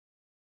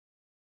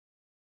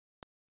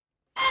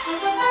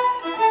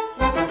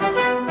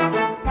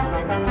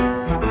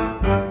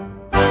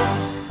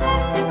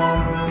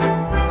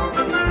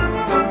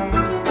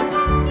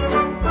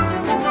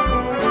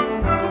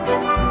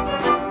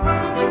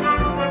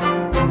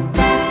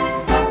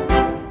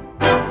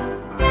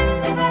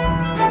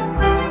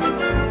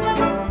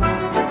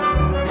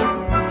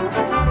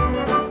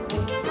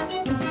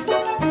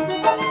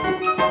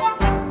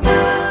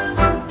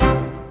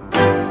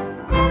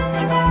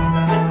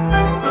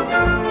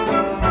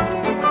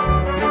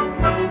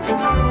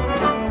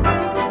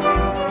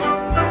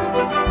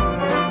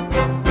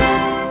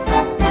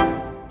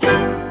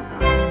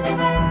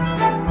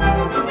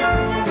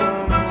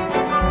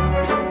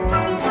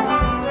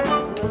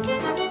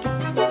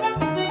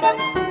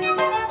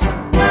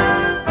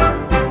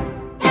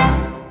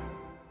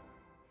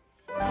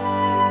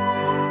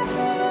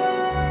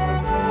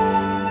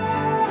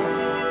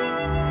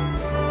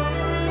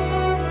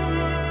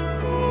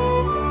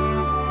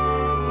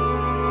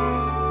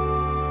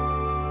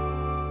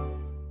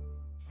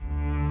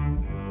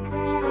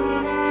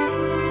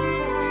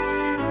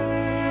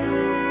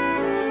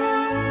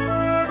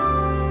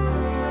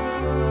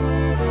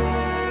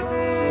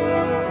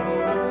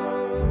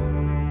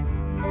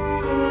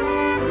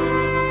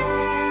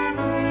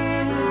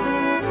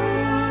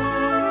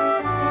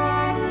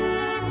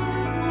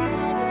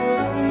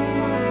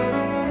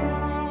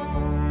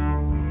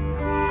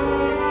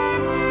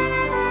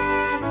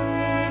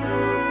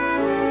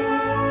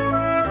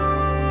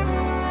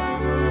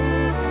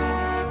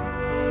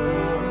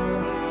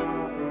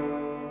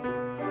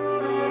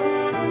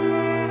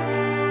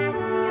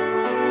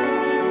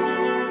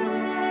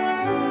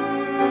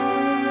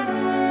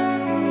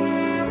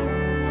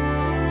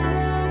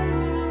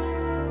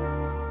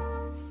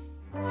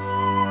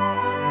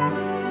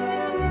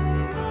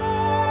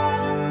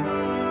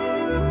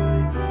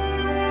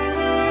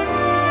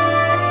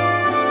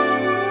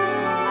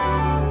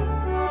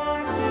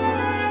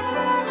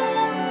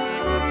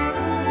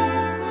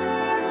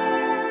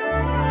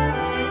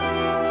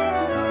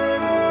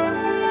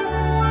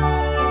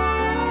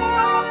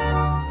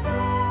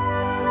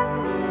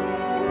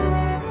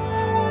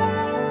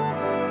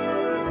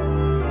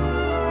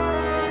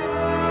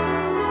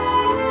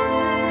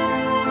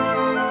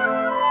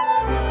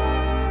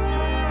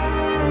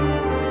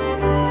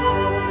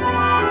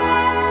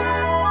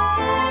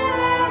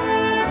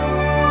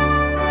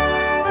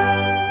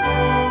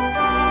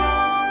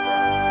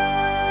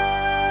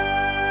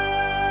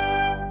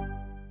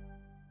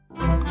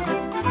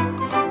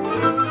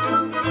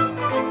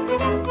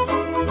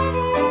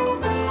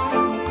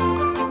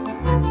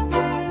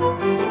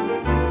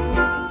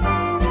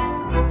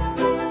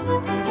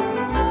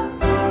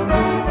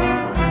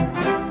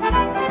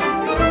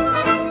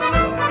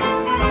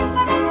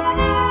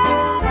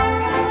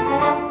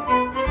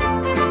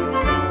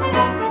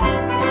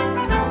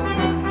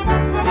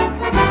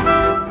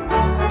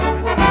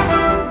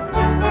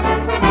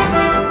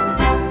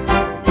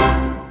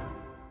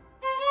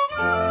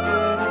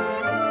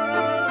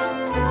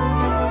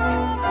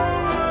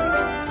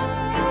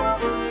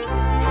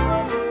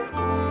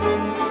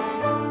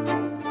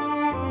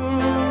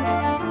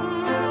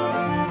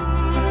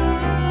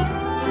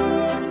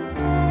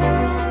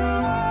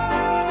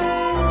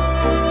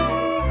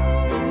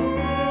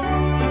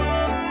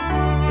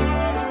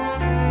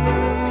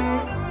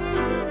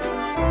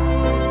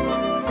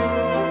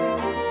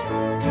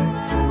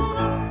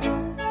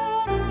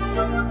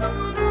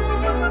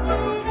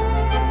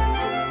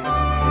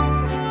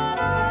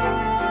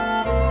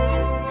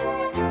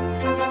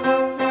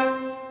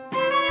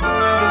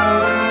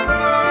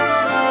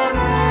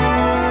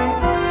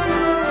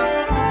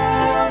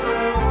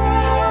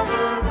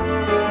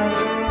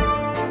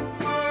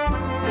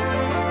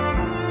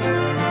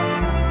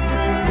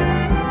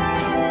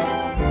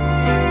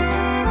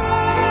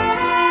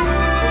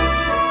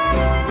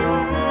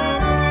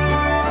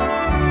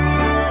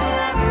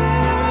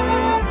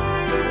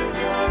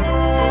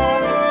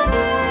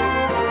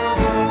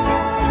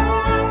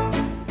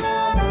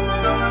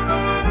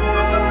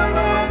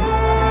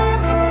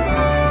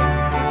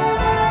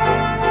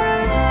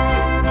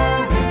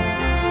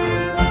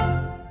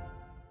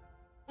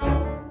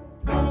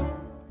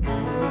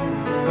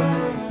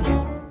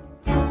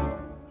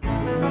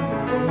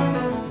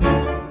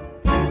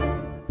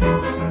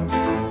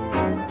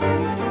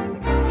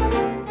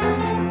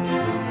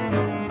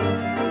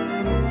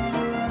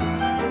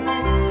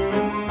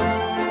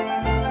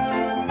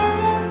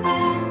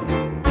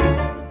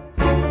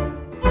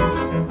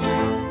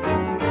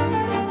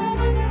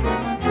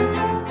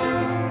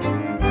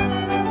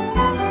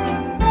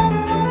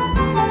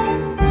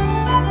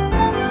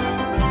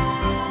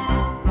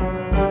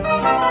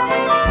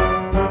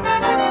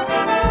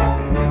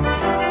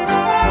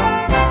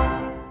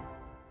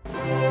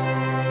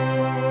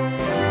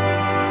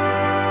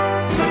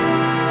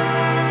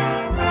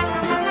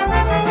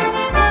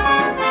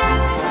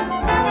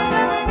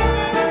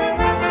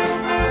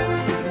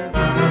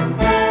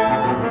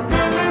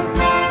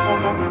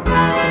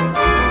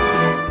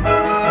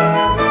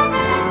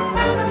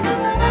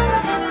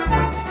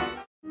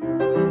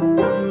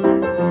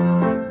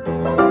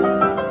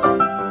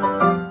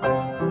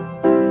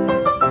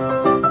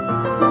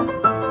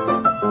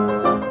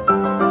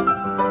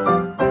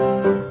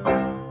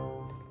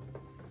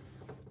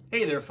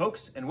Hey there,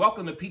 folks, and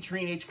welcome to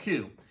Peacherine HQ.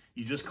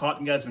 You just caught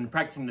me guys been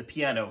practicing the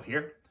piano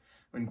here.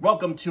 And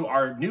welcome to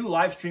our new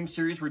live stream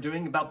series we're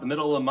doing about the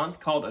middle of the month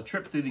called A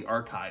Trip Through the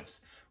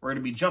Archives. We're going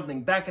to be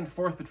jumping back and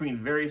forth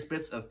between various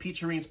bits of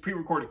Peacherine's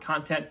pre-recorded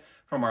content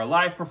from our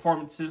live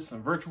performances,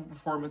 some virtual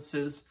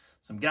performances,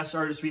 some guest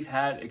artists we've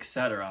had,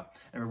 etc.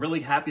 And we're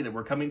really happy that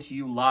we're coming to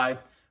you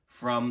live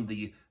from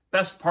the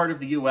best part of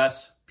the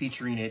US,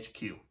 Peacherine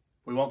HQ.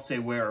 We won't say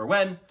where or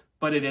when,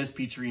 but it is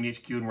Peacherine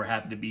HQ, and we're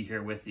happy to be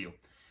here with you.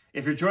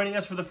 If you're joining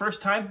us for the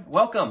first time,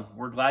 welcome.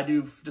 We're glad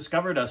you've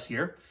discovered us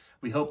here.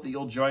 We hope that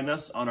you'll join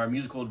us on our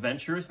musical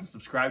adventures and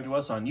subscribe to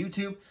us on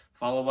YouTube,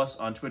 follow us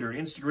on Twitter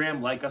and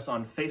Instagram, like us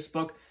on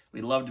Facebook.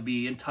 We'd love to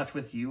be in touch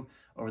with you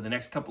over the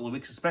next couple of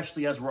weeks,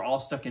 especially as we're all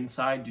stuck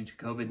inside due to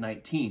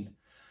COVID-19.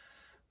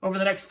 Over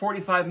the next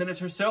 45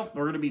 minutes or so,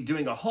 we're going to be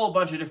doing a whole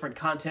bunch of different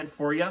content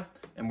for you,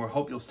 and we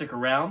hope you'll stick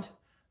around.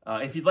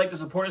 If you'd like to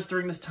support us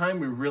during this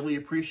time, we really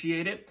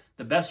appreciate it.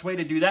 The best way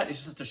to do that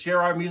is just to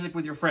share our music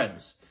with your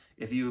friends.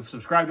 If you've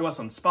subscribed to us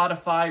on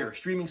Spotify or a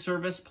streaming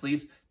service,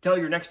 please tell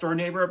your next door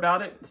neighbor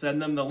about it. Send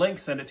them the link,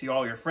 send it to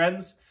all your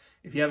friends.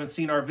 If you haven't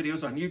seen our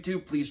videos on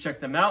YouTube, please check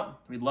them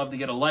out. We'd love to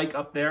get a like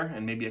up there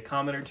and maybe a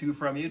comment or two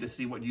from you to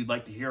see what you'd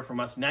like to hear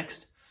from us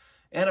next.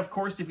 And of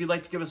course, if you'd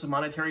like to give us a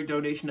monetary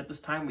donation at this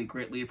time, we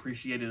greatly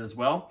appreciate it as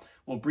well.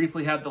 We'll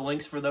briefly have the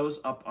links for those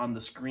up on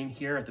the screen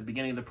here at the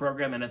beginning of the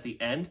program and at the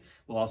end.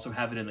 We'll also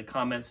have it in the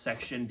comments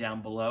section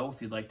down below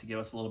if you'd like to give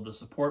us a little bit of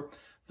support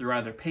through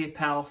either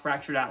PayPal,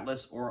 Fractured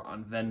Atlas, or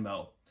on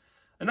Venmo.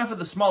 Enough of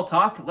the small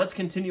talk. Let's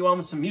continue on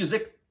with some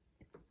music.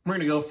 We're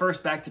going to go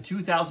first back to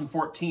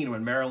 2014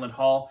 when Maryland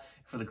Hall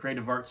for the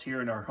Creative Arts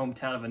here in our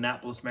hometown of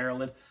Annapolis,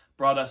 Maryland,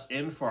 brought us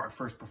in for our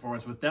first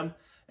performance with them.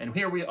 And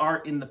here we are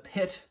in the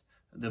pit,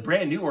 the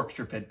brand new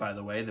orchestra pit, by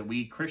the way, that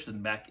we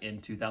christened back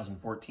in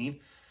 2014,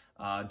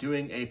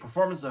 doing a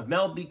performance of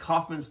Mel B.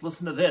 Kaufman's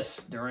Listen to This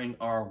during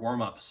our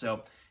warm-up.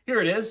 So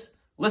here it is,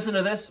 Listen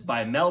to This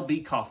by Mel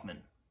B. Kaufman.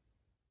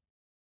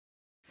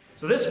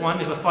 So this one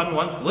is a fun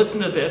one.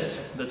 Listen to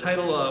this. The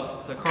title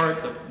of the card,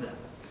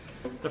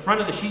 the front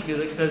of the sheet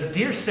music says,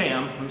 "Dear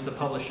Sam," who's the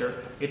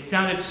publisher, "it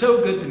sounded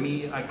so good to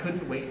me, I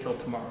couldn't wait till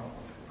tomorrow.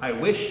 I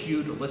wish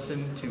you'd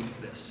listen to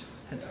this."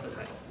 Hence the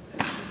title.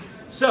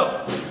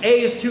 So,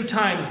 A is 2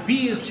 times,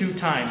 B is 2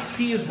 times,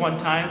 C is 1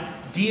 time,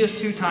 D is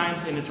 2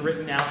 times, and it's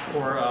written out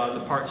for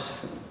the parts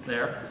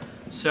there.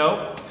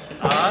 So,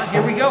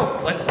 here we go.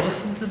 Let's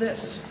listen to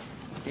this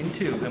in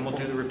 2, and we'll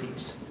do the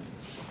repeats.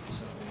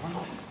 So,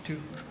 1, 2,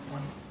 1.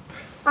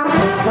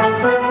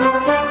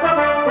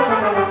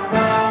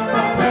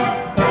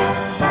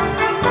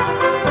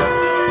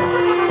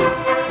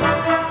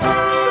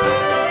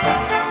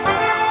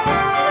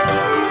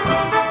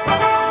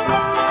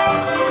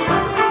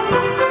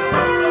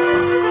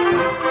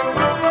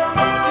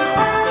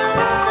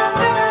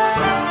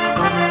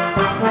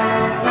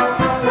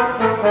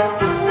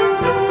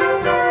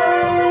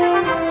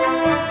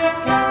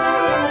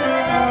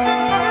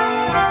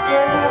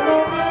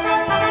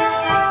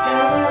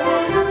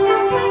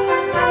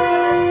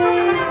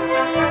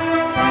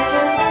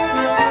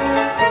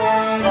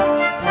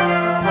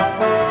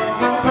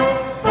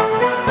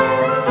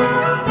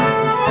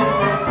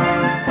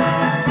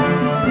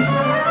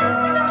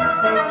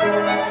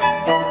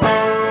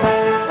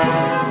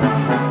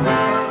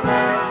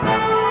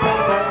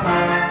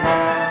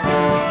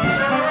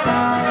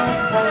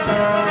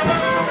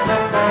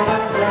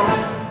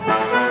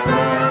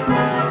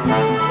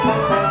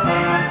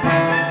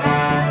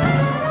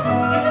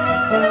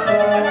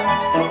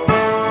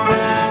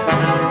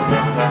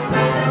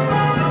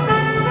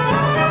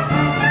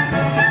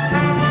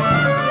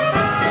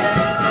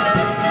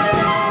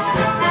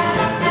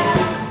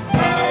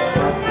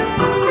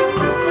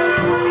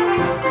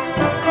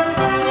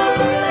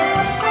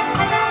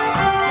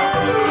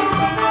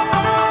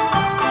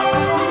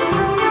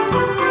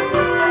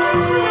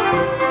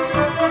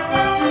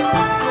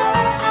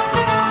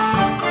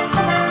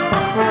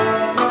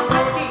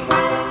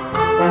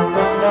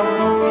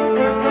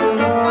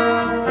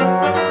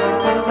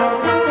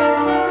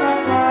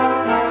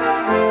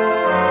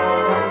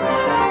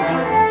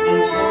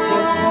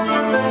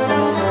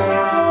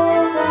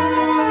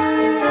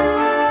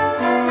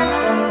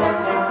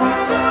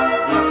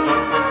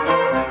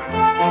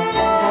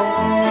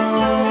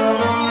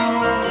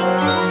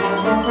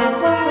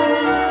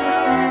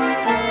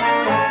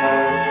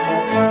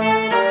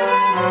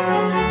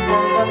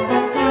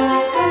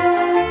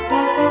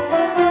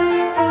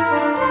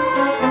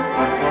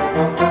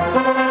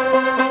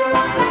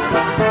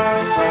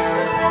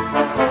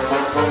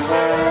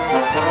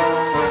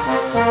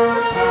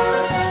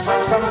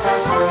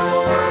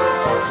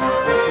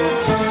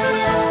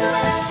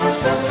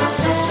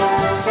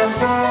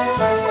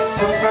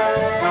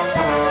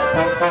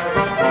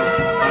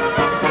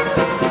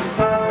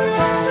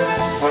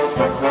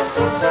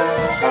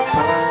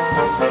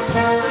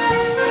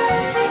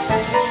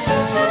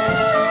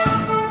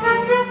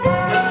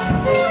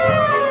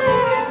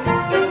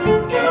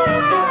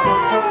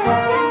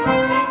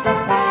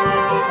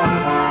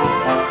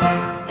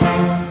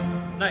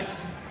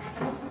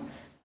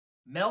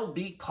 Mel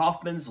B.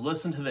 Kaufman's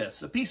Listen to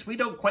This, a piece we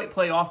don't quite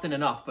play often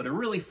enough, but a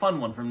really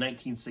fun one from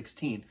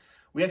 1916.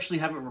 We actually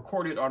have it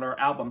recorded on our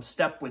album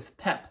Step with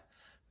Pep,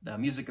 the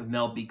music of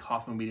Mel B.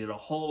 Kaufman. We did a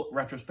whole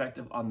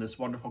retrospective on this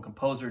wonderful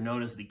composer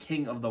known as the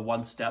King of the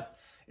One Step.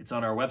 It's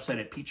on our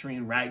website at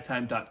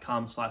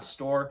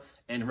peacherineragtime.com/store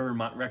and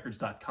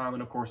rivermontrecords.com,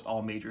 and of course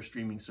all major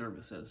streaming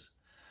services.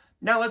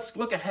 Now let's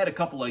look ahead a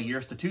couple of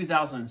years to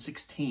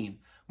 2016,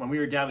 when we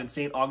were down in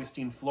St.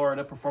 Augustine,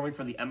 Florida, performing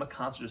for the Emma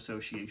Concert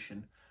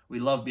Association. We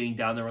love being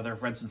down there with our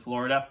friends in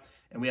Florida,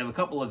 and we have a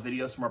couple of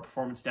videos from our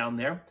performance down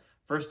there.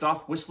 First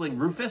off, Whistling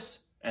Rufus,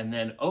 and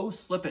then Oh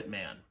Slip It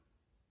Man.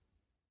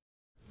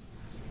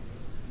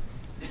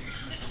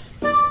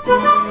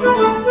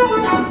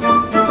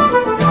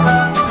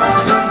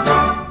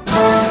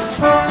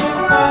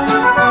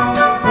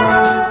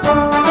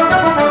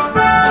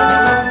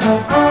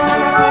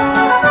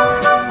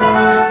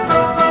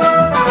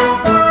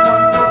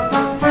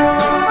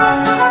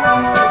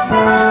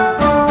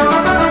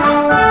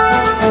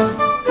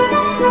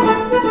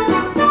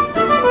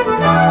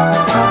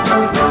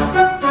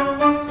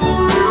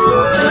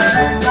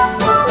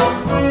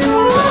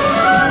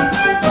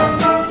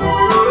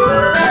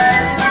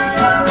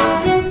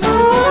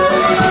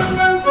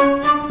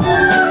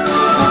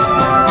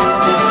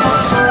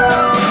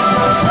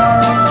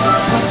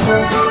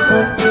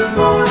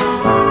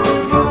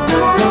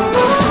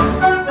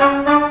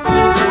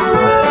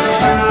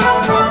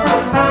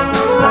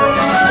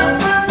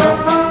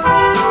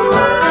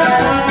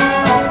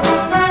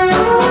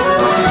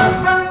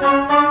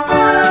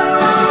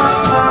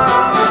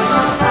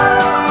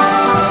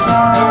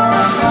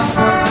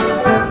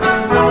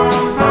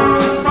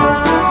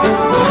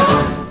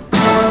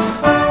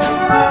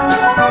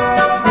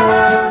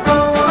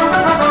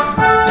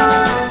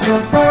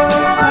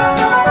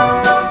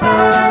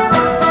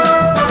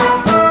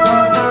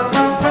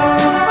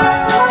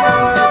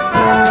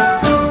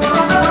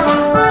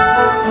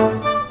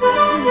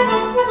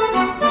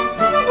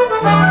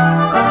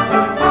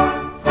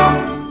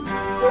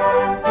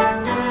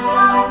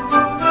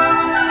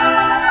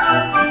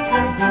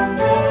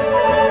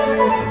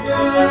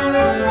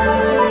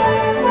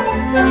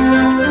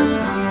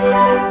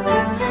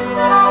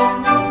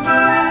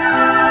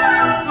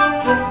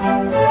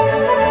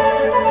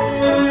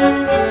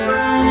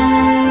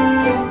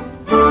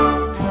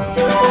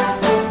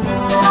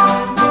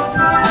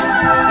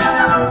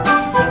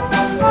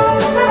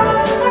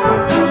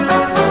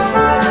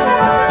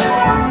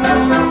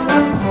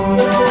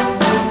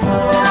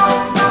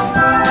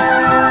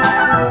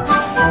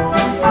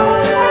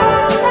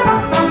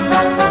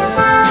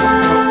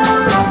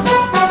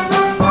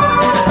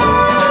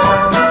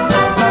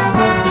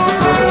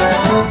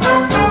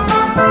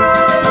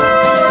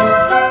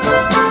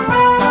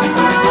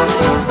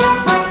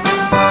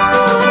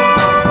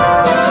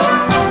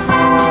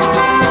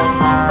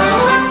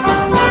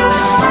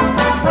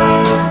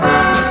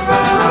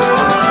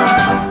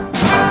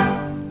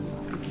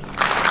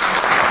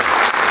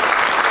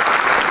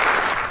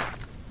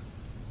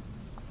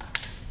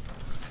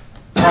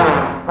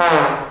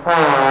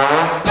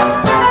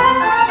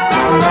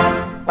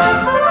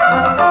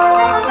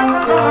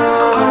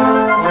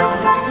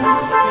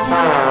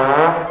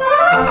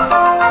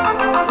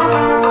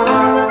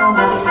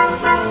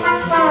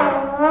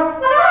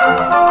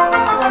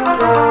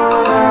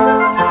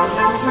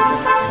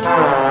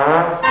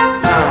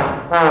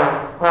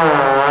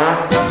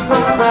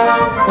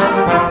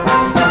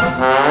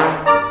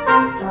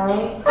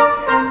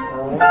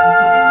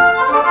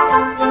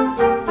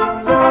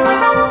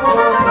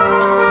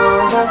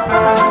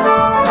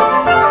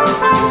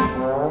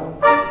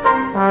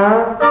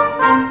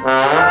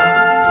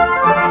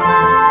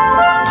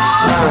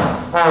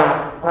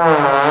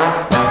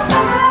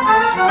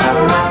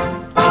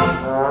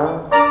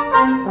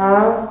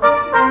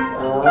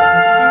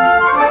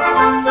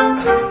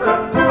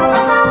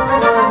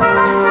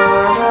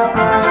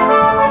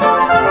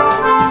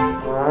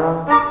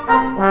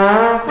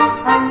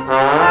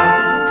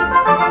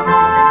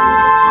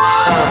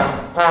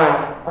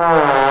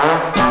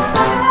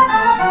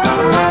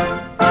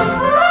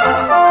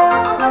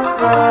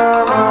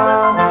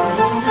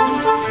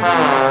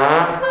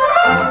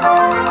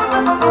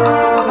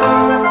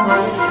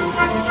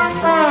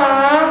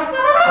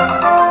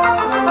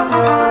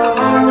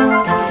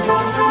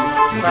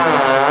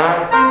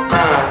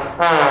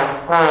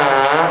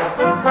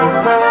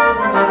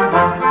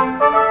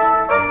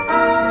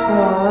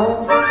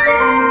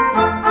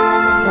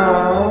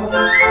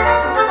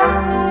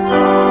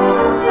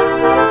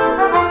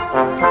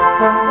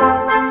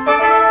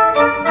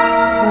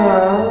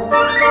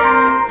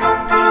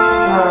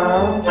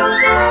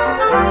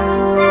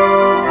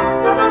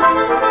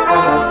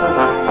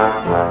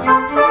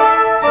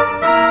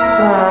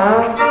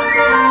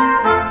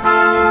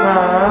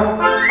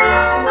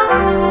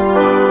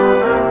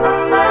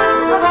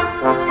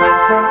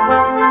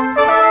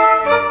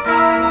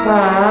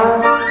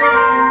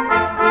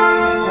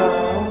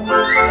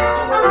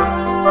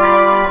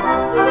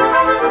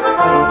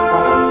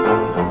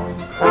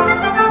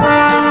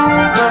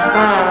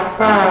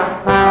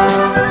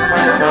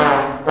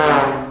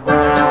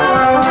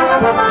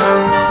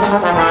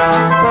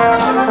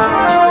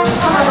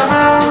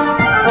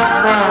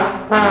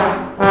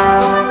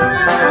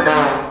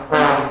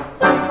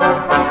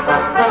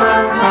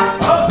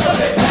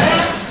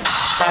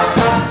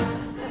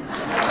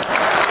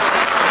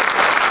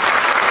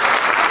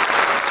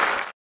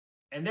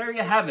 And there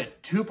you have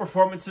it, 2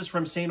 performances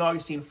from St.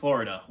 Augustine,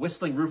 Florida,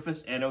 Whistling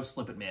Rufus and Oh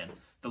Slip It Man.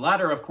 The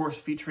latter, of course,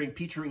 featuring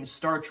Peacherine's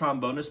star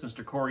trombonist,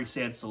 Mr. Corey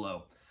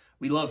Sansolo.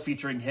 We love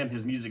featuring him.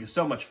 His music is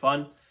so much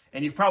fun.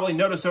 And you've probably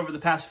noticed over the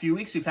past few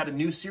weeks, we've had a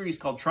new series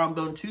called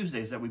Trombone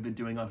Tuesdays that we've been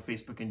doing on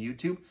Facebook and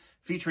YouTube,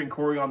 featuring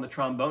Corey on the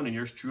trombone and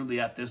yours truly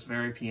at this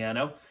very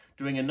piano,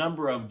 doing a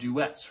number of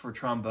duets for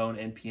trombone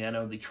and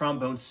piano, the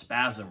trombone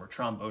spasm, or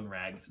trombone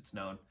rag as it's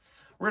known.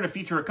 We're going to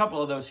feature a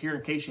couple of those here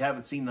in case you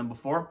haven't seen them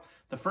before.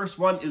 The first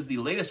one is the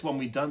latest one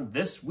we've done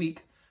this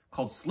week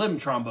called Slim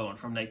Trombone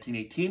from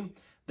 1918.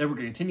 Then we're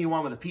going to continue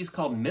on with a piece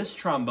called Miss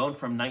Trombone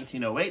from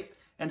 1908.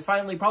 And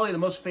finally, probably the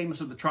most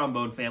famous of the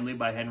trombone family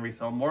by Henry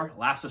Fillmore,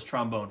 Lassus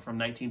Trombone from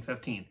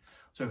 1915.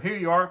 So here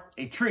you are,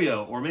 a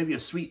trio, or maybe a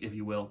suite, if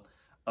you will,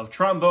 of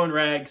trombone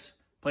rags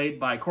played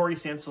by Corey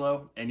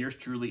Sansolo and yours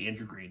truly,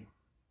 Andrew Green.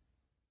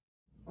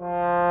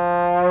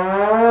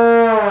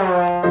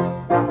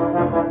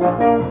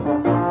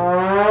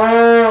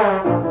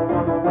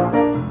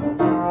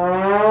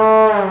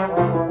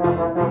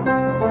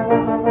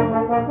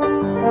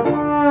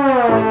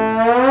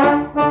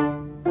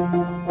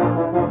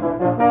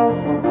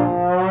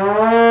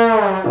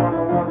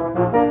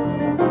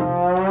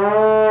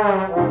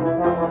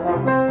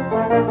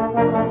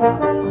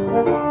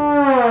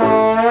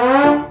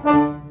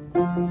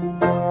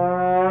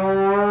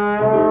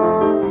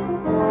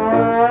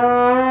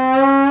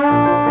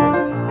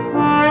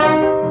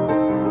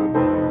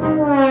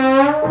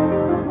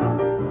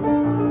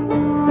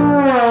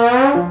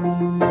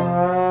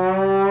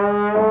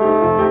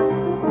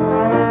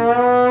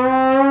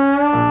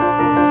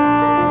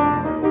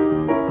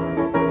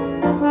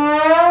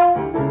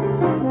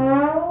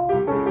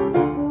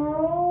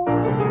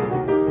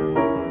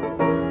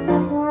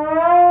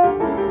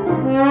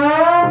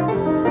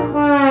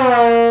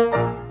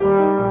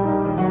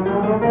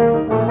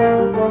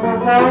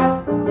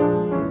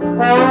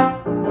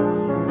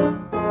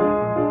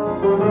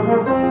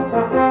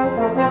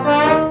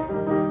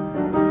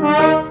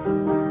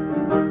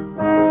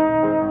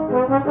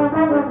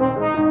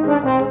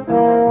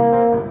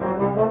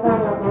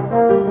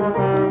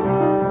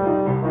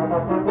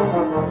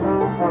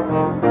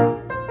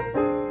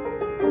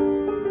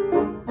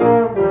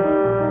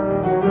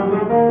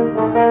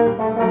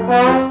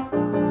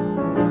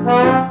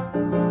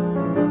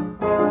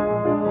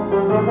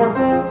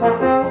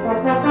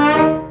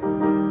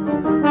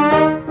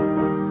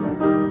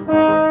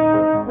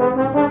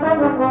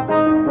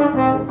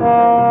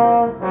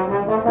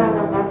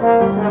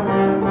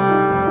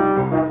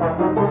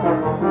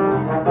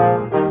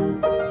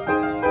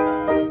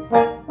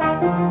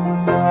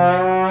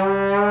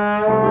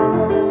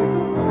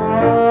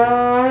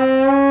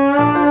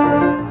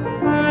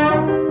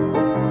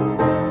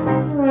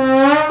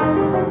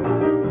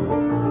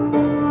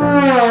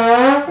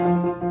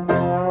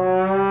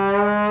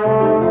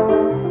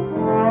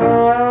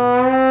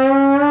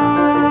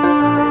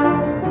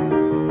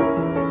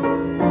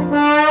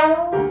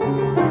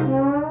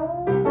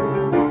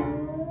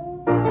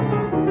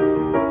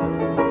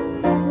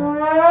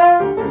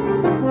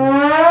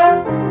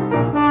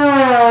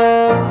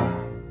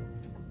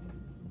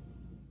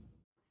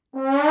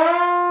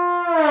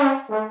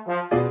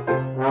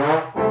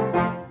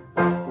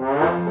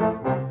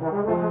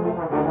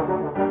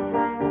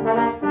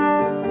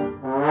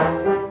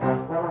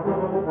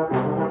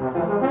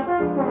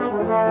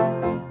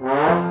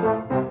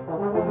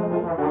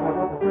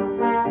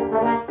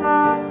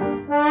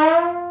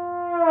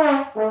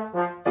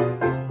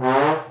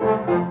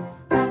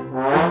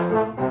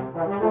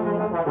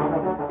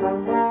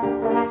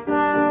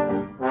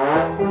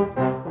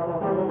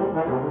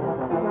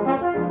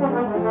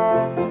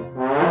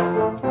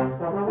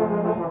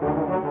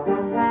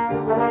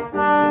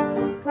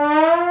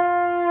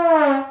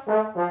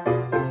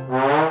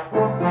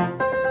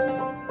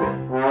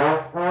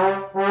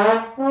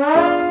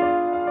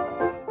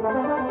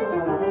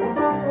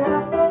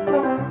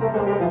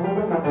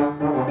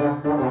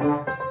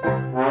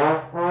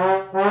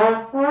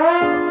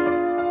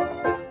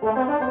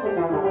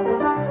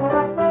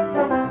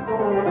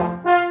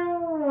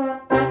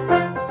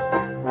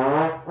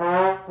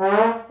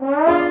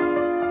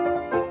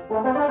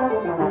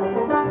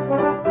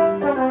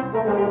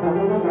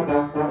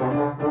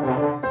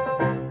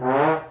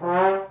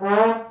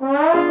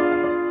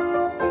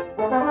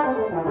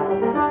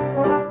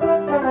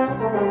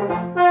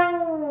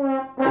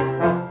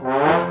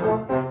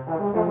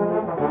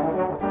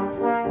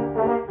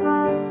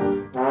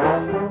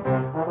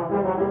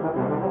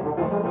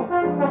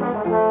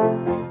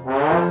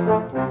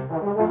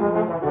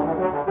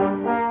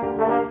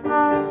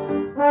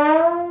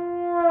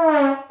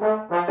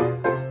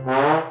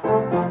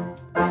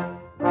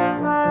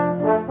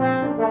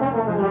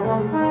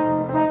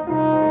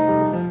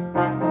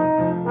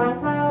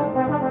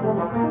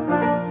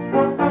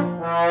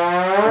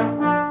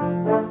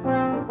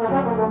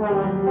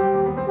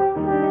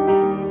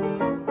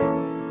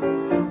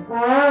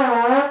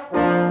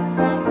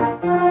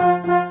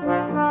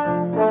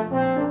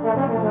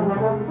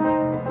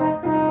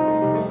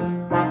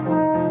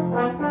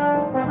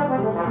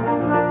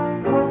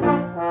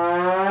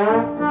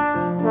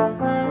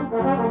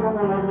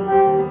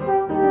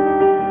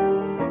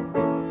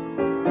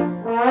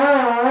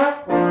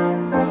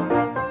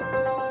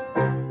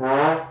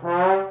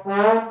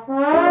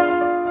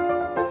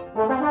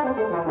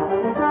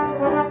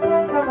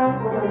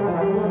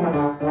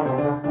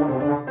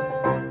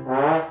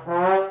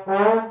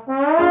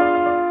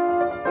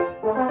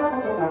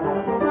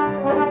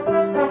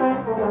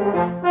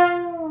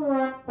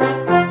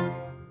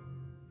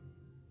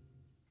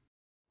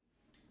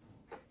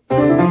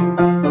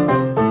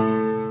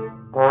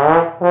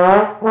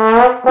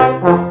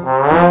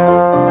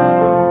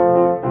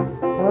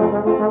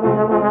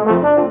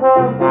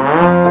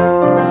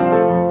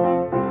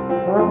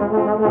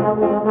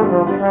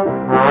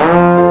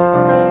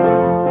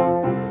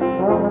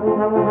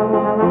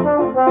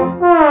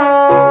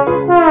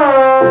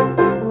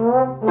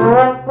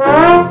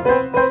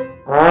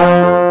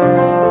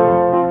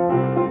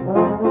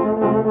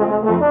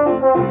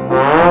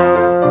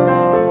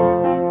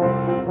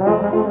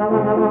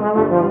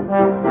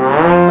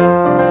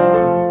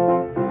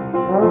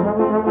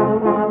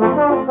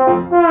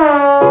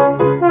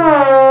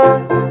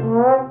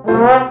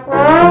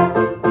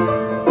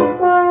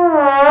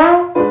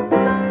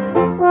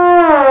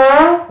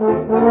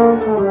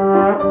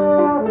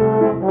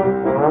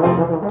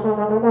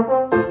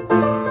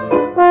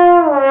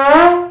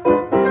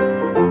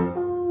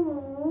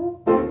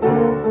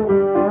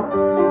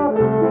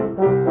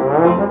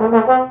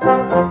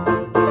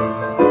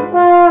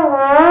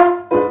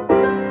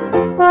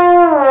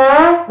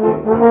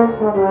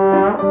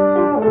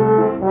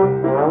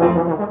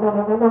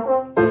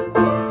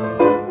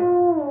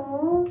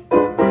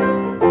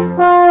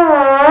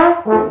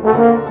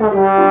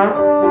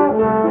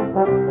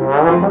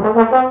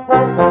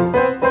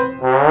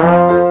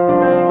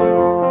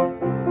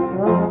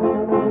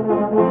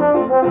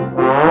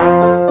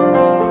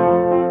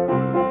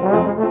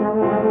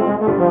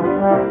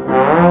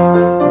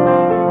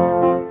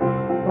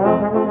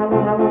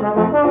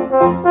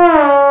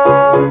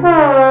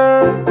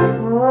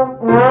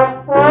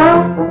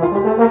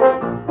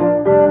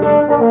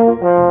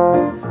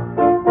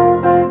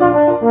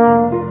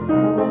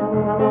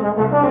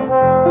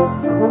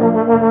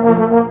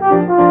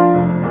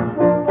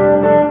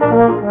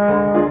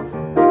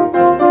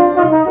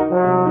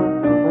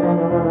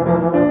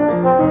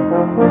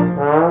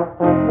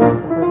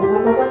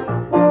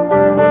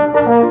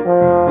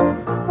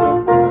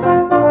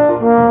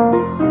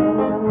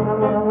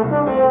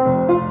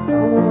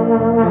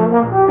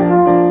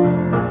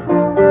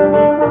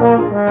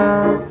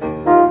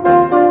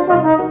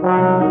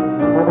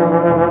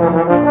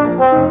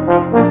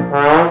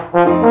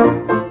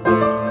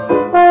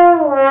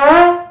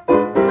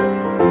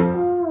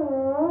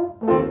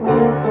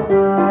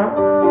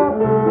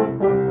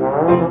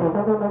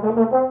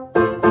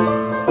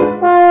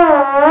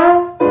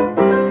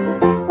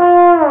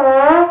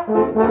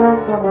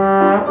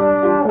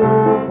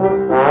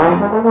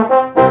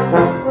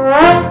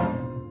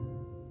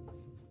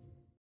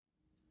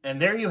 And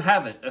there you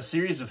have it, a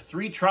series of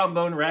 3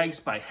 trombone rags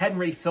by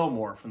Henry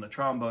Fillmore from the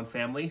trombone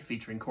family,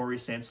 featuring Corey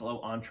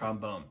Sansolo on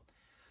trombone.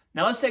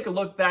 Now let's take a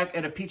look back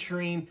at a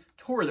Peacherine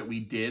tour that we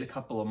did a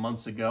couple of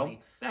months ago.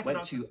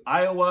 Went to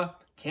Iowa,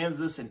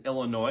 Kansas, and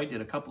Illinois,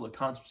 did a couple of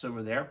concerts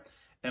over there.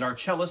 And our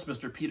cellist,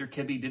 Mr. Peter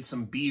Kibbe, did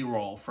some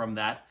B-roll from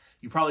that.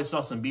 You probably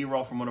saw some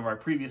B-roll from one of our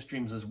previous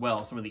streams as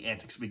well, some of the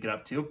antics we get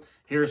up to.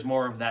 Here's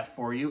more of that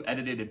for you,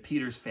 edited in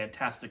Peter's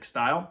fantastic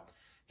style.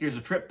 Here's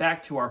a trip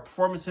back to our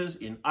performances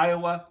in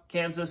Iowa,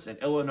 Kansas, and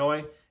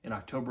Illinois in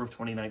October of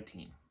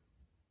 2019.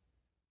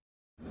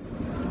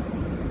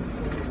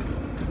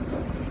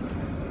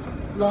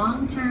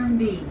 Long-term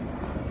B.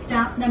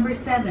 Stop number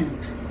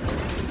 7.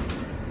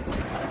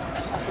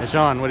 Hey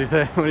Sean, what do you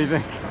think? What do you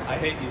think? I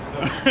hate you so.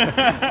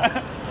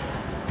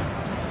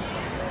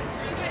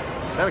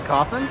 Is that a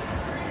coffin?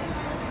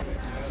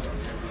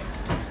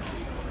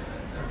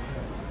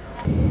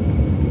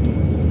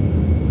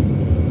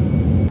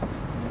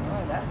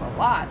 Oh, that's a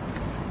lot.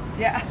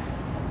 Yeah.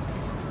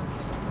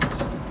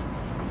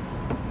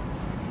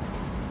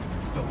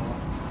 Still a lot.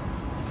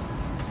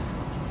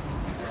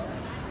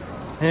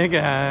 Hey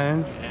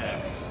guys.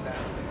 Yes.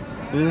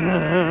 We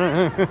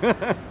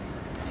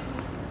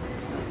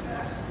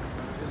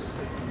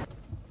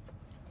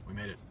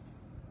made it.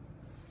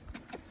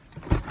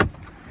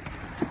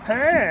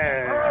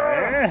 Hey!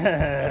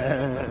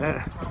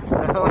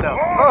 Oh no!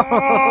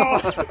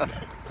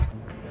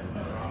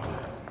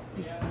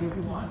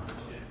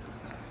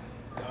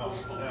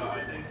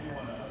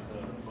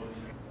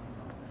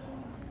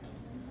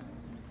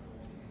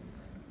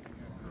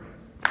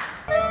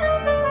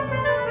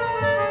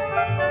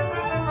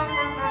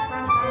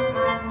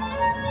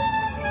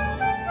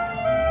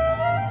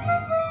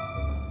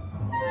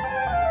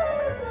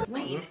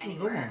 Plane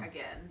anywhere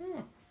again.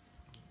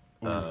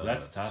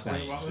 That's tough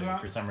actually,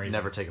 for some reason.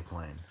 Never take a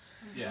plane.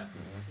 Yeah.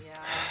 Yeah.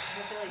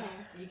 I feel like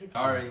you could.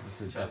 Sorry,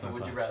 This is Jeff, would you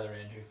definitely rather,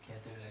 Andrew?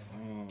 Can't do it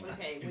anymore.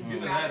 Okay. Would It's you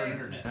either that or rather?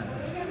 internet.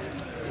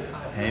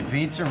 Hey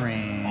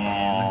Peacherine!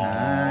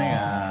 Hi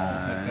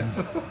guys.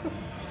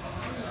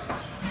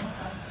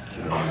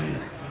 Joey.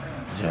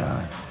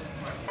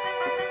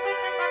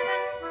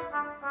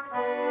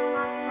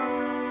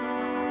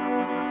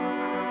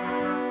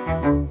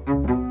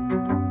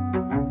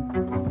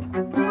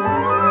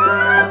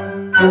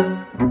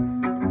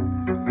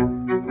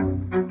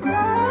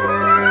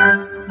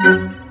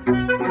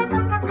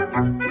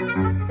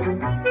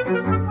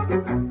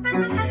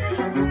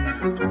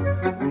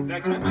 In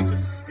fact, I might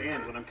just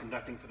stand when I'm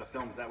conducting for the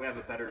films. That way I have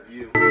a better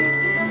view.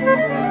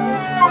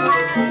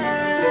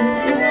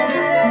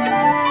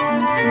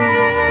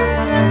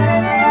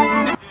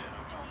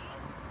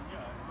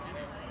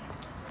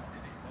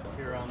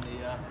 Here on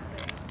the...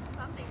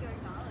 Something to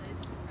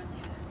acknowledge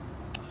friendliness.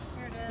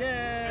 Here it is.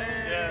 Yay!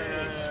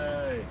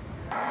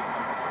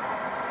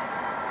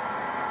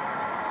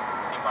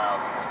 60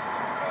 miles on this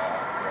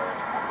road.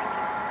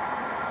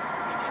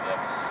 ET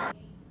dips.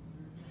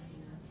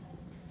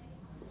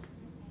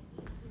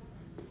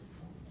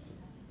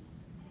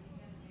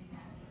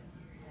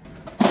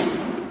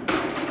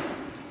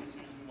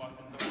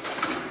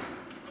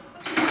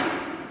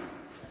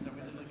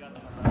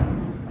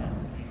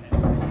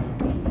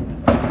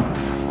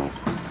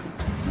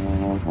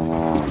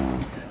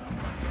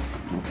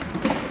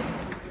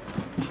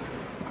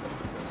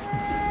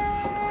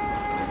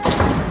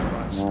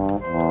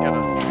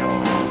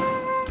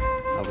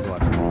 I was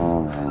watching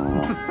this.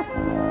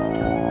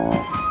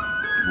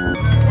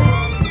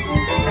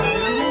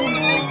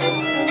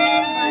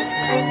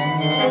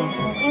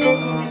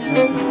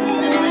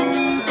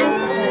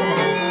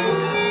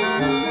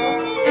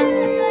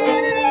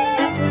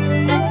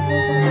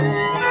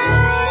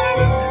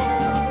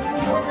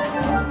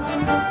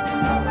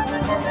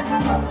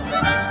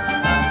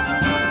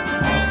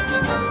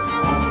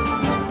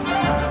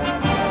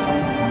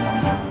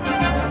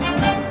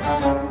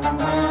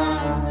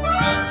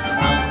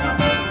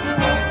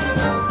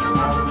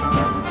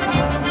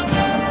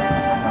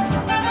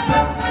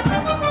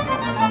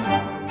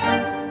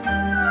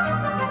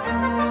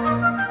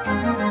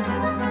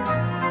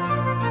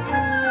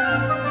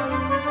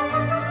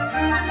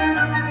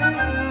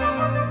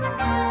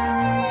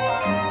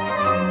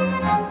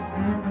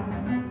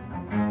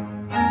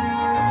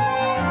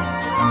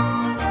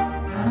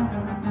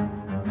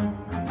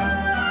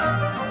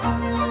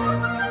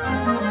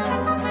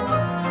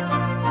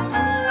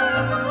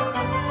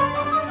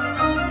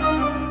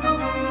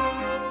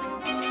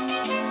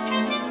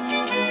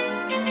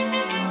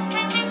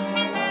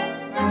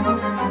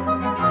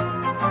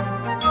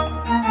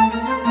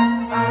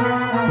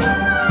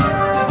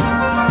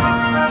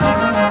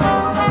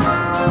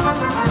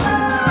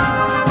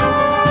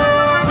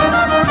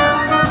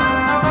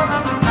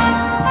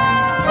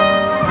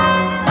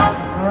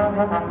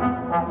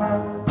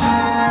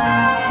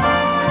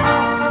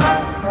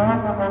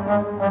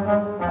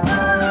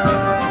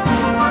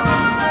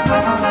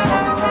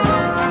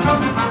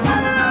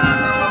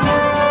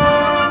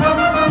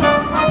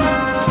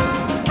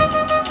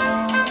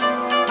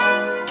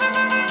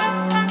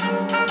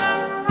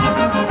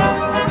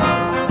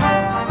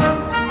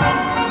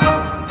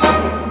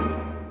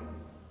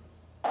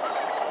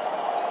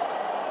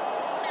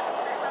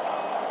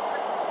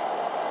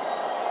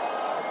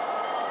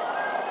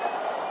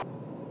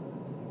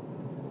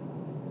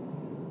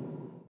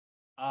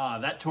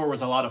 That tour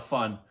was a lot of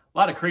fun. A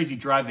lot of crazy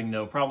driving,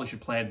 though. Probably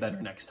should plan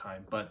better next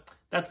time, but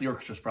that's the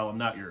orchestra's problem,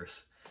 not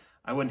yours.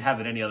 I wouldn't have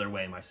it any other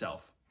way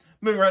myself.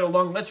 Moving right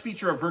along, let's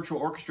feature a virtual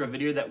orchestra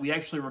video that we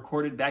actually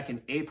recorded back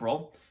in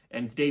April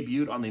and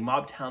debuted on the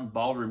Mobtown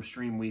Ballroom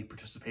stream we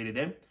participated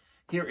in.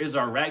 Here is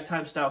our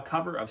ragtime-style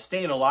cover of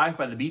Stayin' Alive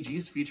by the Bee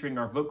Gees, featuring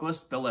our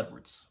vocalist, Bill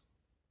Edwards.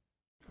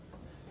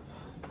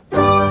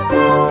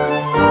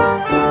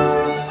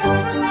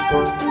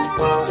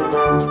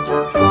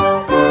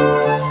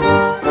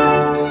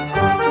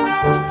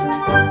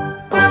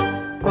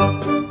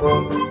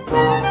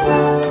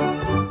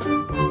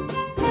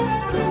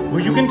 Well,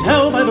 you can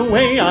tell by the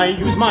way I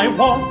use my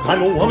walk,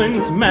 I'm a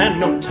woman's man,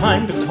 no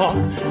time to talk.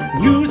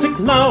 Music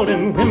loud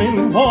and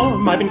women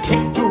warm, I've been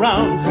kicked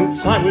around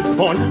since I was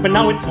born. But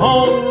now it's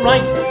all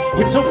right,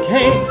 it's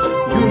okay,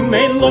 you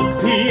may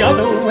look the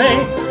other way.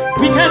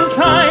 We can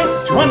try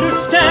to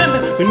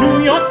understand the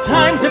New York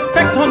Times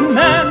effect on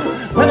man.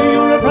 Whether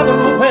you're a brother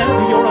or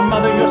whether you're a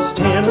mother, you're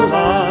staying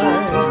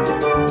alive.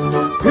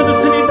 Feel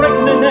the city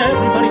breaking and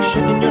everybody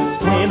shaking, you're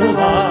staying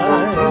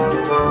alive.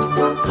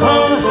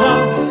 Ha ha,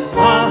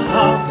 ha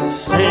ha,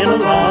 staying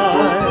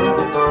alive.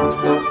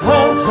 Ha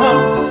ha,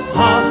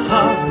 ha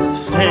ha,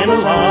 staying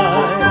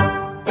alive.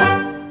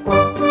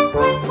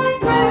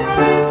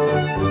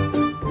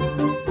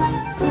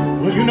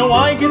 Well, you know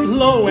I get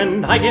low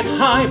and I get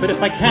high, but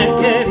if I can't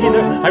get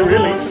either, I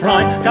really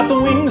try. Got the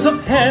wings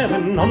of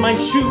heaven on my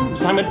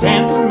shoes, I'm a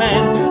dancing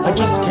man, I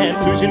just can't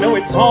lose. You know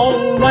it's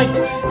all right,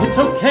 it's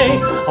okay,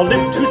 I'll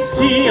live to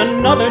see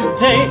another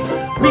day.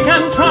 We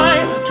can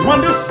try to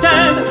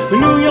understand the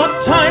New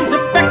York Times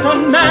effect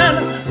on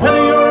man.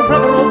 Whether you're a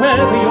brother or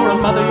whether you're a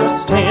mother, you're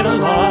staying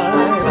alive.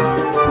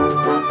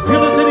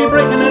 Feel the city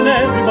breaking and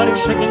everybody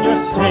shaking,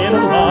 you're staying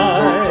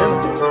alive.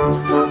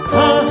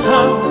 Ha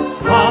ha,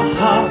 ha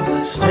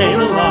ha,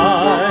 staying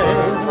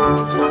alive.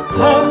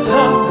 Ha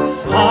ha,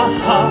 ha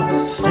ha,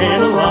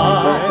 staying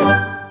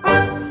alive.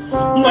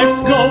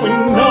 Life's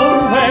going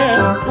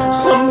nowhere,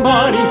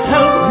 somebody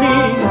help me,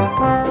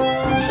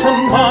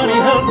 somebody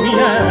help me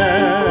out.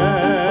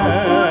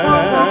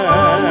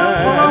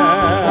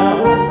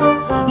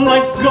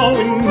 Life's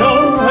going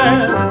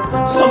nowhere,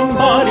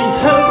 somebody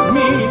help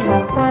me,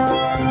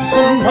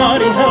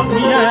 somebody help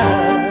me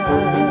out.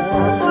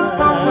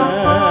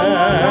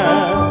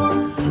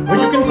 Well,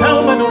 you can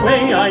tell by the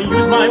way I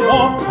use my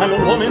walk, I'm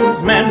a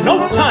woman's man,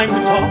 no time to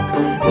talk.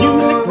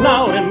 Music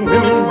loud and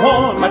women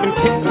warm, I've been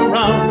kicked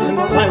around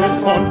since I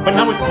was born. But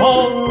now it's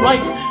all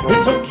right,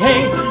 it's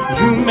okay,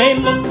 you may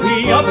look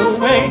the other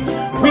way.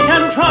 We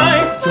can try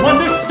to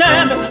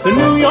understand the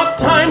New York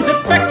Times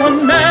effect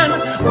on man.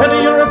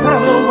 Whether you're a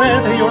brother,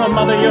 whether you're a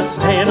mother, you're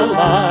staying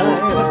alive.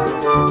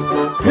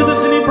 Feel the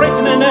city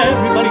breaking and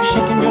everybody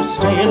shaking, you're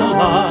staying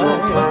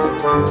alive.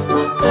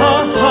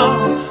 Ha ha,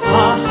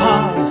 ha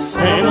ha,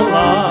 staying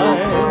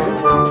alive.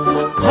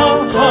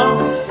 Ha ha,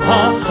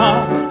 ha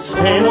ha,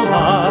 staying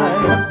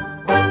alive.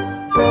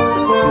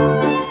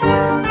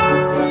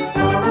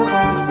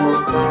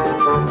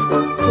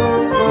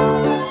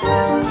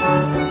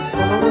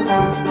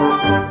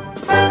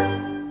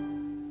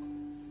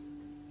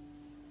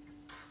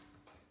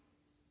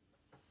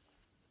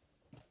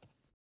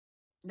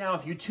 Now,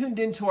 if you tuned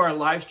into our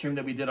live stream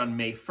that we did on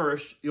May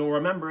 1st, you'll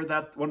remember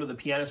that one of the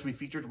pianists we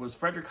featured was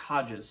Frederick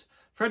Hodges.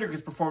 Frederick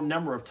has performed a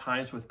number of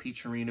times with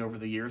Peacherine over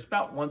the years,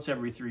 about once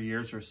every 3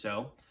 years or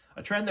so,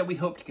 a trend that we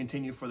hope to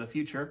continue for the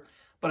future.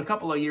 But a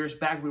couple of years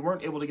back, we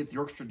weren't able to get the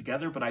orchestra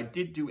together, but I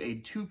did do a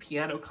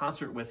 2-piano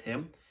concert with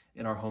him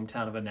in our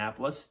hometown of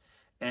Annapolis.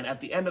 And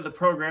at the end of the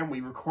program, we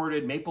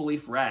recorded Maple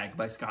Leaf Rag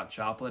by Scott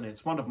Joplin.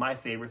 It's one of my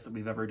favorites that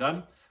we've ever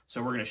done,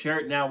 so we're going to share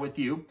it now with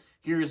you.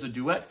 Here is a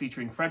duet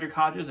featuring Frederick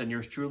Hodges and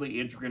yours truly,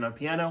 Andrew Green on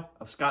piano,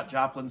 of Scott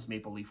Joplin's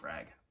Maple Leaf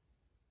Rag.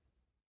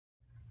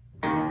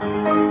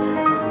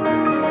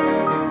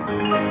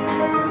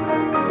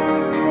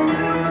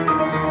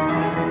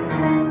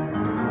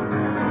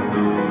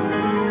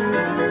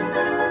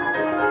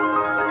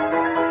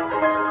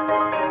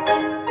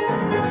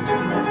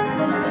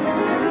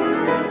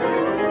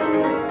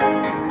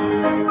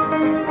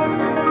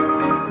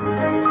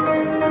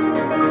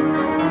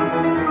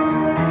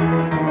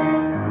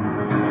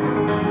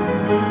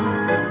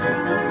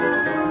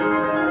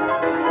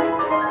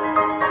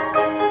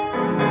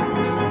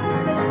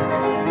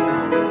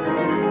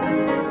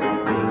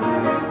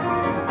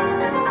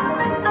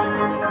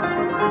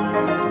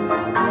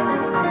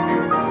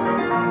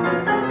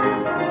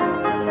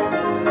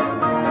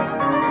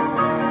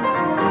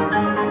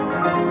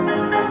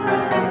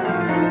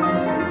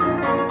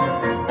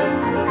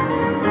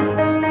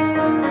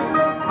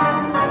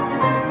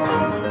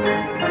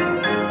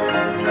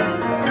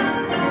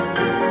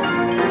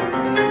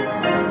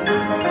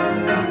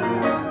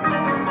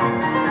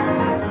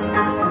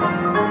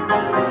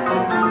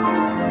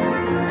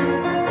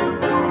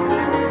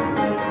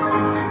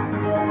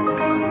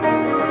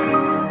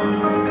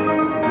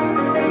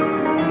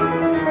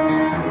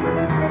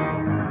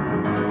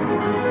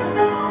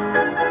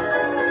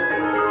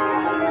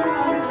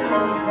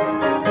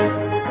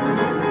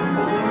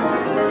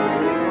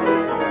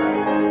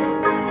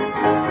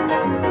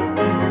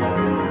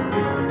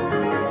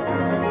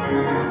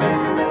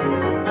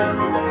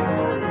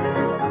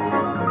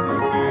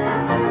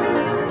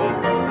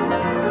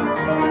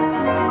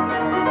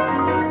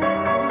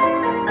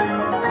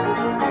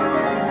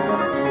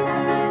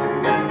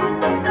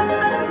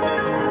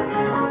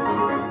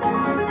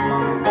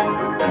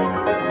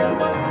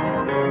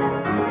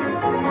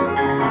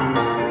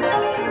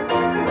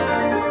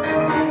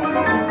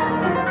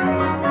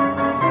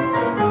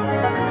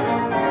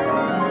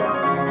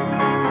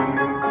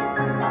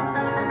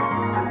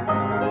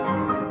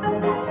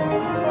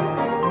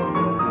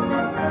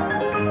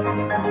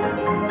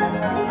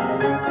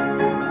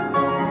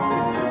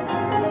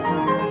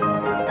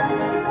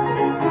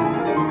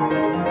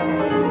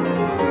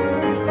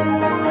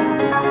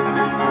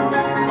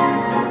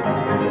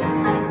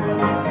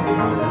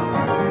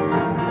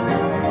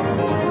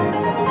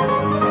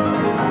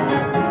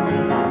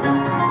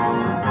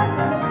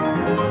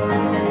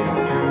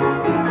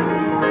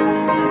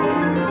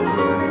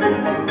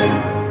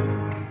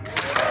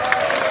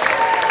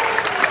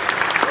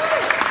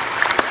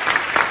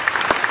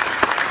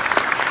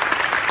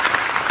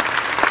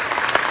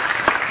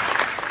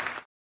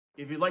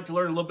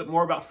 little bit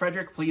more about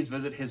Frederick, please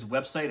visit his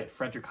website at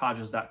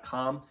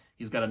frederickhodges.com.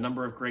 He's got a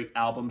number of great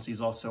albums. He's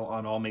also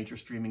on all major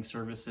streaming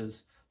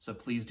services, so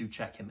please do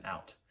check him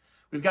out.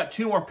 We've got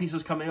 2 more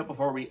pieces coming up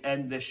before we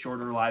end this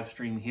shorter live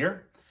stream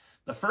here.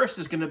 The first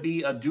is going to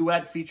be a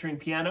duet featuring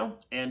piano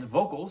and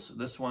vocals,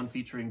 this one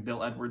featuring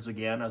Bill Edwards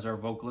again as our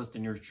vocalist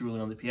and yours truly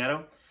on the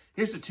piano.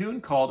 Here's a tune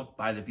called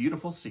By the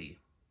Beautiful Sea.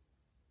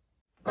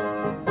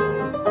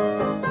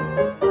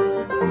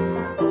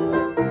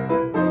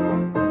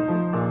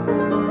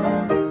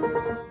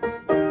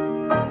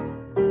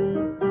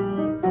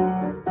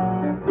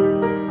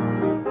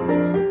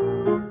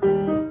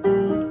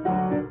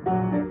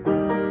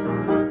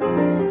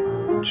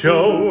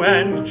 Joe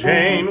and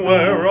Jane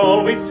were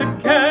always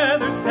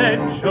together,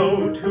 said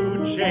Joe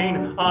to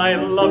Jane. I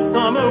love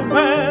summer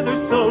weather,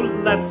 so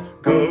let's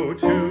go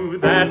to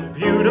that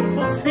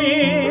beautiful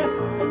sea.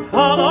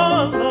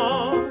 Follow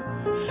along,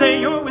 say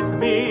you're with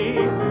me.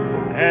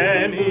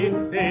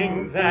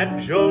 Anything that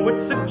Joe would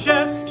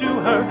suggest to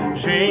her,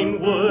 Jane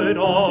would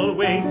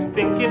always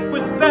think it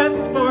was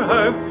best for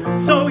her.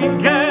 So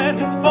he'd get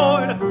his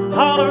Ford,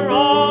 holler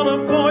all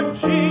aboard,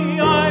 gee,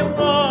 I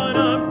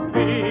wanna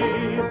be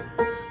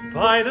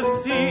by the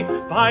sea,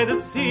 by the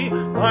sea,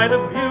 by the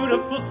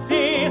beautiful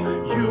sea.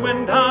 You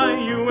and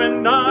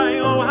I,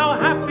 oh how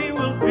happy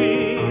we'll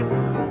be.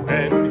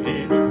 When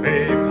each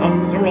wave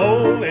comes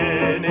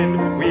rolling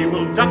in, we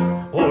will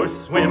duck or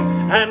swim,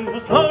 and we'll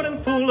float and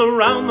fool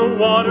around the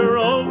water,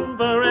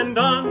 over and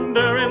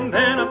under and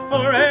then up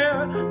for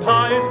air.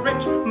 Pa is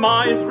rich,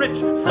 Ma is rich,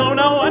 so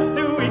now what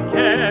do we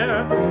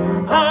care?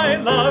 I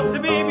love to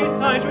be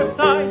beside your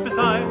side,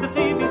 beside the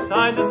sea,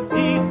 beside the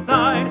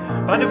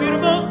seaside, by the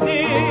beautiful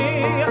sea.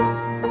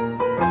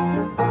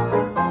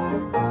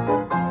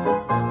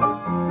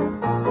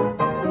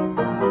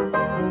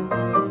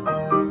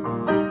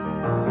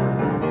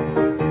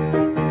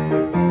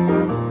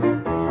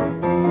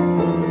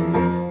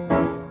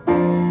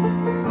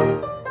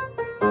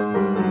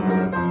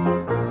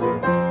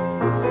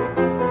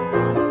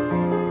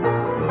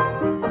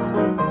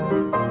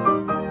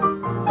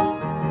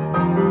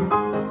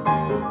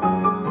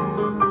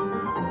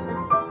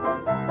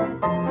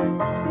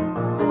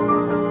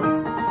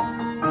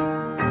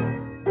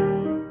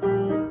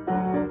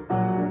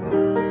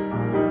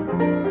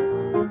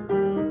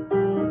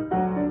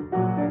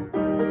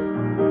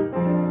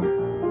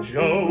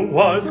 Joe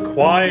was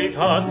quite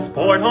a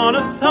sport on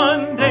a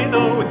Sunday,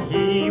 though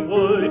he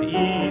would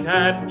eat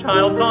at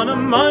Child's on a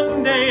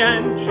Monday,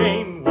 and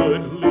Jane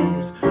would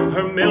lose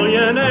her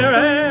millionaire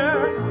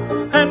air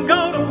and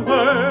go to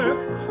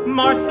work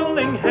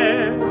marshalling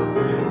hair.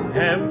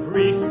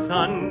 Every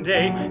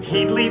Sunday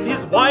he'd leave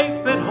his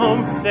wife at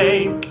home,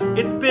 say,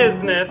 it's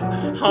business,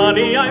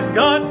 honey, I've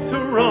got to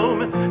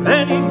roam.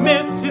 Then he'd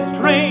miss his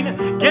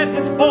train, get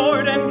his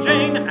Ford and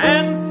Jane,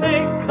 and say,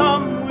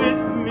 come with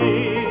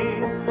me.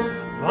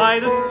 By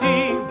the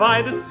sea,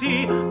 by the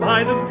sea,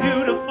 by the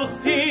beautiful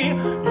sea.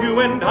 You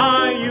and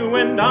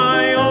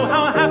I, oh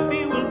how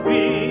happy we'll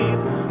be.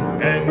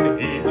 When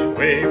each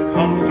wave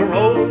comes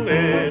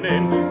rolling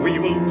in, we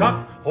will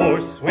duck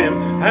or swim,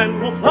 and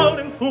we'll float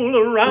and fool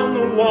around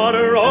the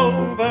water,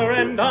 over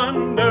and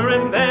under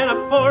and then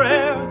up for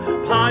air.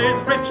 Pa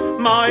is rich,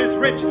 Ma is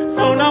rich,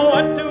 so now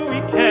what do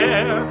we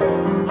care?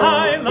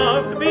 I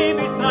love to be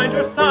beside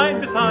your side,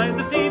 beside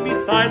the sea,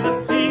 beside the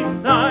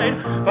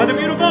seaside, by the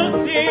beautiful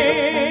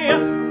sea.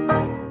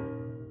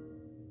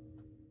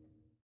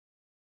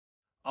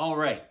 All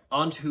right,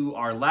 on to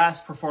our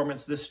last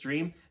performance this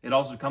stream. It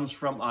also comes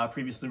from a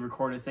previously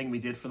recorded thing we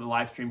did for the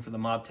live stream for the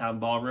Mobtown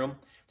Ballroom.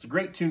 It's a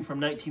great tune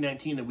from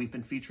 1919 that we've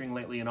been featuring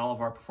lately in all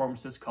of our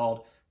performances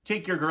called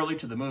Take Your Girlie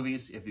to the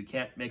Movies If You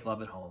Can't Make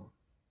Love at Home.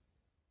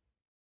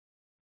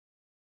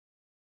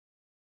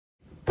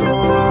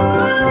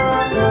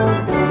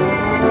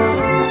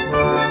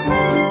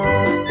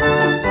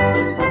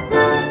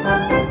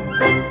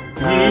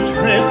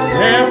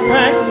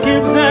 Fairfax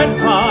gives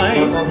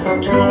advice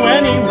to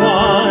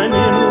anyone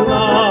in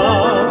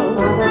love.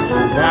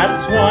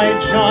 That's why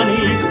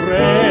Johnny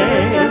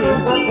Gray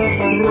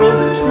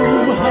wrote to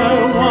her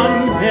one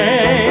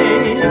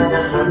day.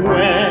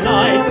 When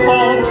I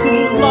call to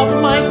love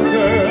my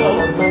girl,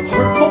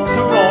 her folks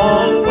are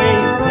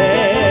always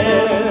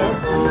there.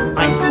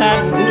 I'm sad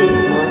and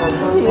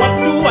blue, what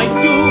do I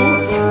do?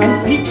 And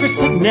Peacherine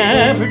said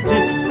never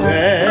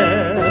despair.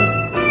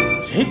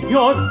 Take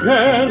your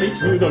girlie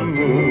to the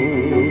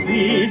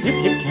movies if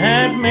you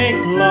can't make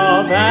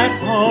love at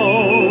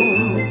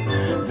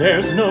home.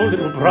 There's no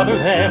little brother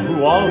there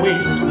who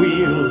always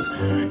squeals.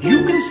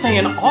 You can say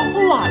an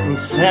awful lot in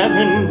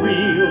 7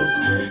 reels.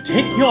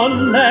 Take your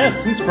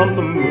lessons from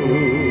the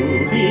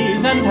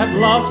movies and have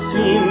love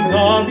scenes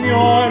of your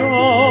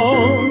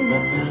own.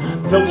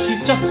 Though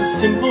she's just a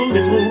simple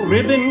little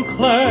ribbon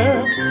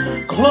clerk,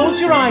 close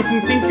your eyes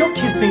and think you're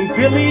kissing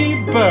Billy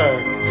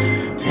Burke.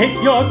 Take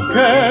your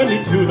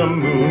girlie to the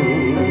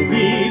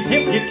movies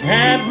if you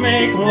can't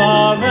make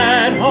love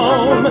at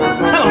home.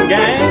 Tell 'em,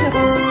 gang!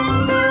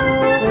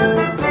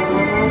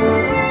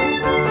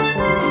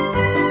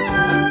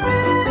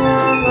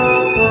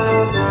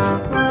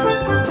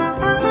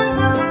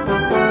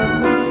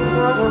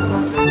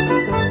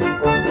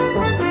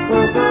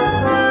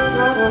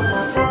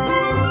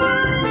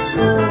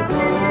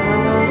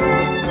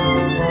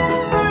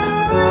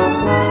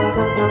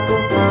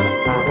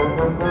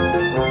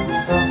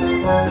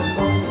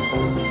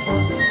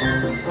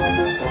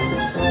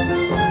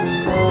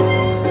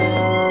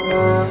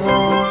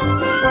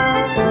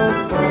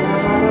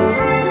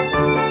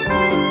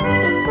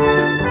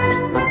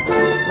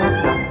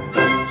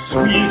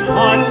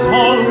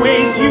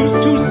 always used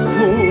to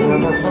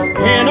spoon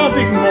in a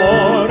big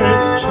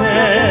Morris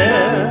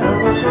chair.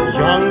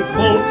 Young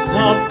folks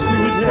of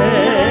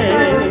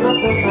today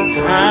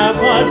have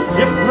a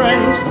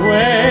different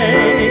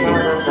way,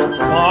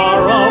 far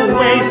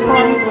away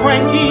from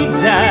cranky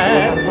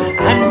dad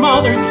and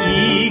mother's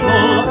eagle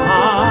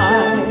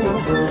eye.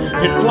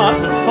 It's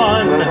lots of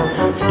fun,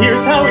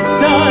 here's how it's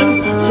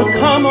done, so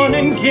come on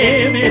and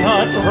give it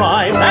a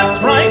try.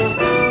 That's right,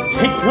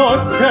 take your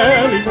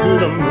girlie to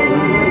the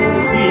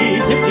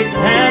movies if you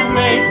can't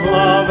make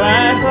love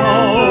at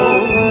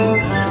home.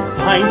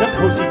 Find a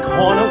cozy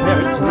corner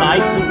where it's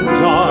nice and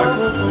dark.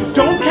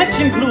 Don't catch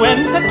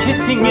influenza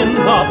kissing in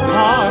the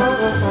park.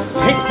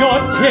 Take your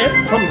tip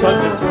from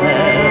Douglas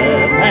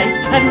Fairbanks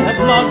and have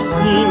love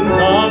scenes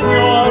of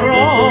your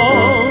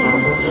own.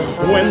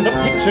 When the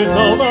picture's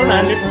over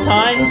and it's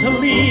time to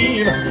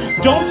leave,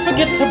 don't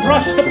forget to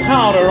brush the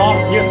powder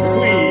off your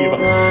sleeve.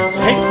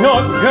 Take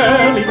your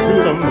girlie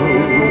to the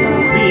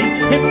movies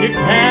if you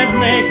can't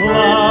make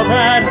love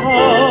at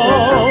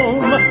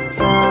home.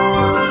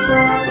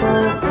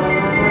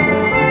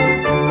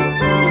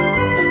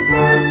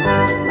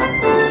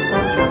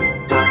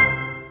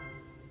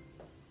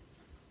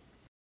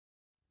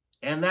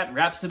 And that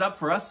wraps it up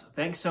for us.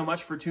 Thanks so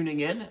much for tuning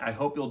in. I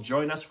hope you'll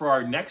join us for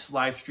our next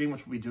live stream,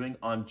 which we'll be doing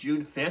on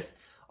June 5th,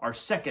 our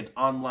second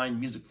online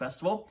music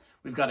festival.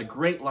 We've got a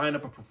great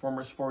lineup of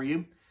performers for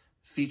you,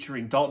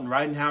 featuring Dalton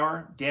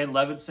Ridenhour, Dan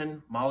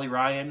Levinson, Molly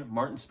Ryan,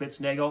 Martin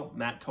Spitznagel,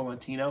 Matt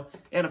Tolentino,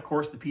 and of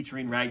course the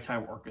Peacherine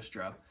Ragtime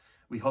Orchestra.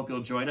 We hope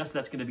you'll join us.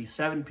 That's going to be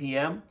 7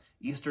 p.m.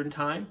 Eastern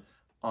Time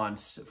on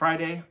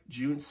Friday,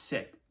 June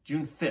 5th.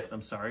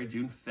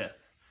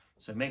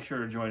 So make sure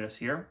to join us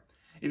here.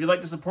 If you'd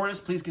like to support us,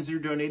 please consider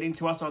donating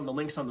to us on the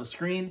links on the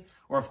screen,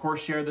 or of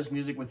course share this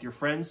music with your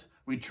friends.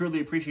 We truly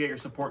appreciate your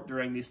support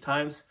during these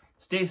times.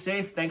 Stay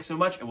safe, thanks so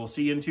much, and we'll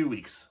see you in 2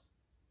 weeks.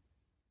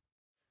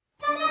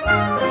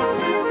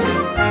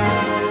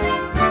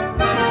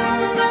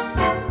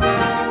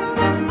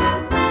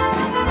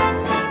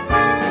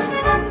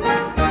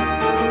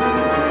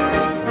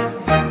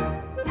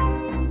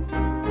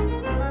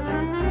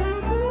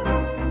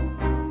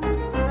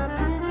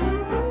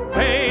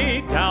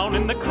 Way down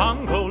in the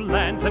Congo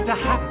land lived a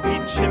happy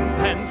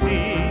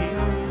chimpanzee.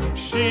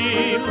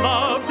 She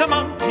loved a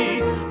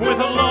monkey with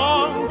a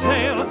long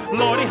tail.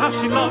 Lordy, how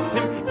she loved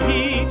him.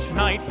 Each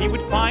night he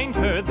would find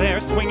her there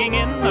swinging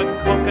in the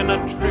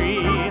coconut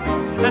tree.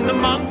 And the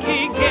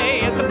monkey,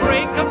 gay at the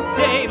break of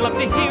day, loved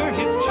to hear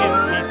his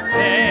chimpy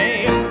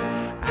say,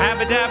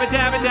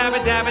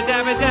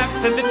 "Abba-dabba-dabba-dabba-dabba-dabba-dabba-dab,"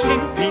 said the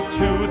chimpy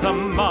to the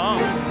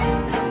monk.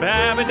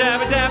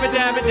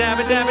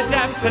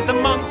 "Babba-dabba-dabba-dabba-dabba-dabba-dab," said the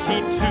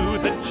monkey to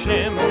the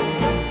chimp.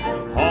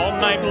 All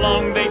night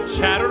long they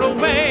chattered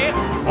away,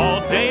 all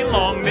day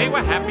long they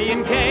were happy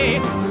and gay,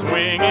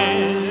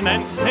 swinging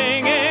and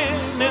singing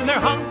in their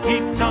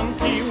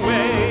hunky-dunky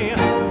way.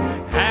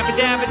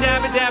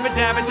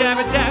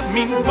 Abba-dabba-dabba-dabba-dabba-dabba-dab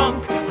means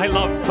monk, I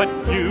love but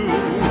you.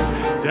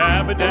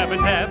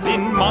 Dabba-dabba-dab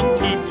in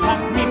monkey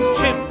talk means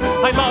chimp,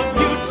 I love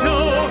you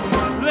too.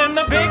 Then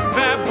the big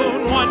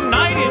baboon one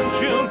night in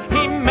June,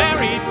 he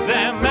married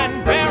them,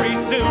 and very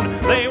soon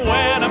they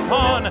went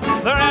upon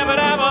their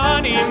abba-dabba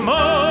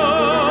honeymoon.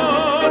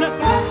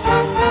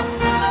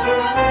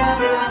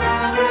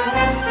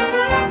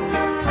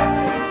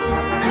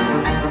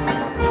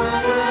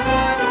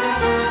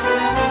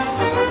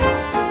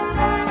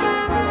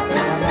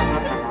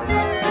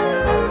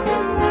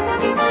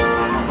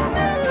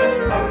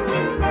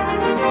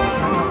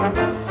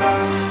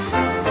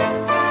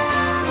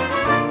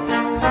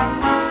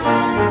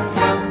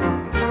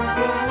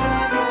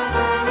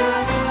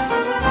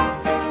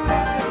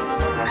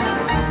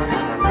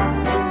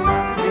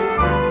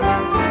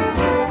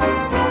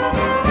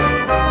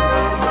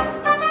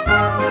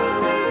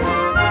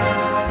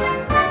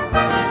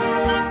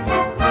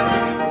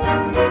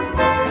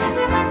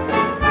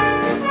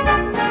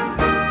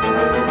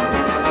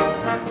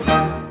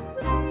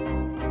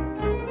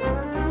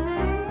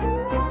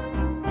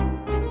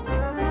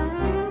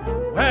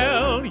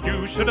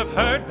 Should have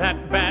heard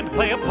that band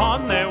play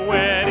upon their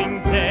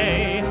wedding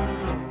day.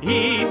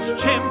 Each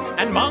chimp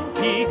and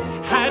monkey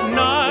had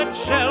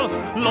nutshells.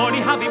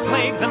 Lordy, how they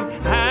played them.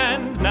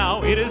 And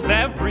now it is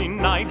every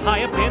night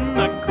high up in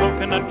the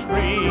coconut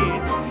tree.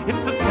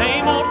 It's the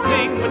same old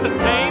thing with the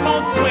same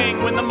old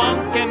swing when the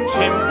monk and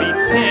chimpy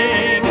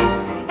sing.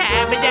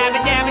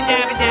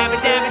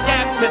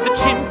 Abba-dabba-dabba-dabba-dabba-dabba-dab, said the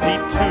chimpy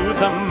to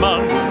the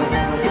monk.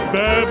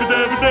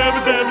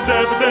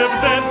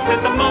 Babba-dabba-dabba-dabba-dabba-dabba-dab,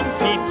 said the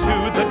monkey to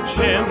the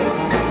chimp.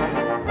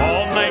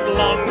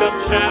 Long they'll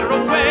chatter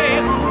away,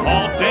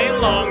 all day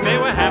long they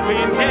were happy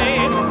and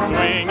gay,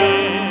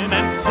 swinging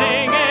and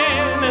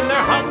singing in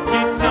their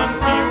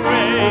hunky-dunky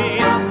way.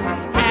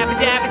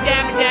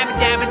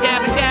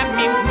 Abba-dabba-dabba-dabba-dabba-dabba-dab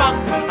means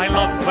monk, I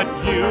love but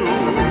you.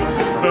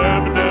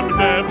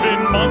 Babba-dabba-dab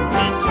in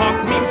monkey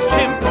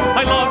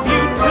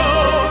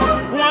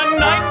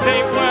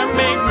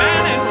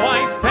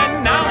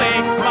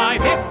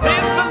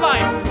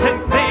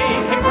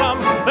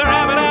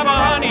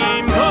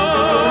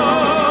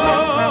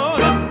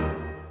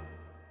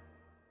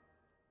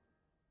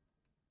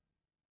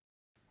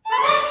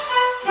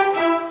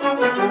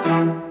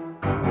Bye.